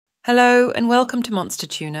Hello and welcome to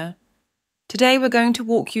MonsterTuner. Today we're going to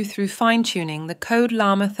walk you through fine-tuning the Code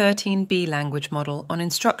Llama 13b language model on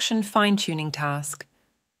instruction fine-tuning task.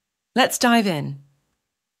 Let's dive in.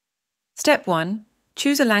 Step 1.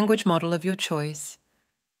 Choose a language model of your choice.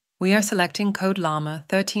 We are selecting Code Llama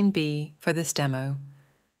 13b for this demo.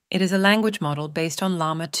 It is a language model based on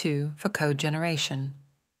Llama 2 for code generation.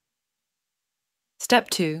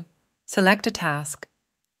 Step 2. Select a task.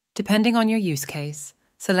 Depending on your use case,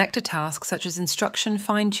 select a task such as instruction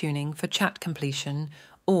fine-tuning for chat completion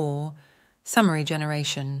or summary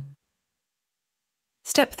generation.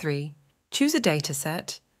 Step 3. Choose a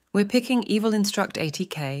dataset. We're picking Evil Instruct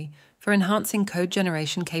ATK for enhancing code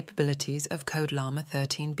generation capabilities of Code Llama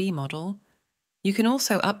 13b model. You can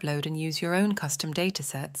also upload and use your own custom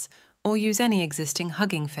datasets or use any existing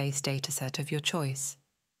Hugging Face dataset of your choice.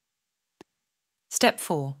 Step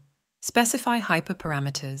 4. Specify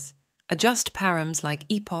hyperparameters. Adjust params like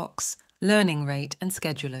epochs, learning rate, and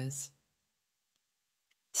schedulers.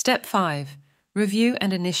 Step 5. Review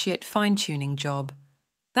and initiate fine-tuning job.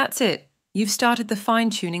 That's it. You've started the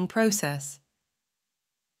fine-tuning process.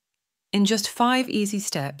 In just 5 easy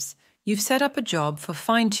steps, you've set up a job for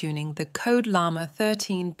fine-tuning the Code Llama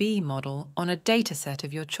 13b model on a dataset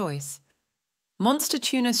of your choice.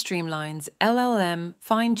 MonsterTuner streamlines LLM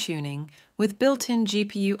fine-tuning with built-in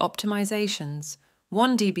GPU optimizations,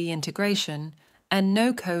 1DB integration, and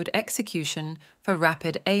no-code execution for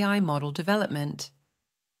rapid AI model development.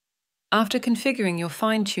 After configuring your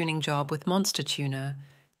fine-tuning job with MonsterTuner,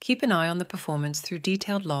 keep an eye on the performance through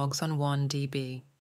detailed logs on 1DB.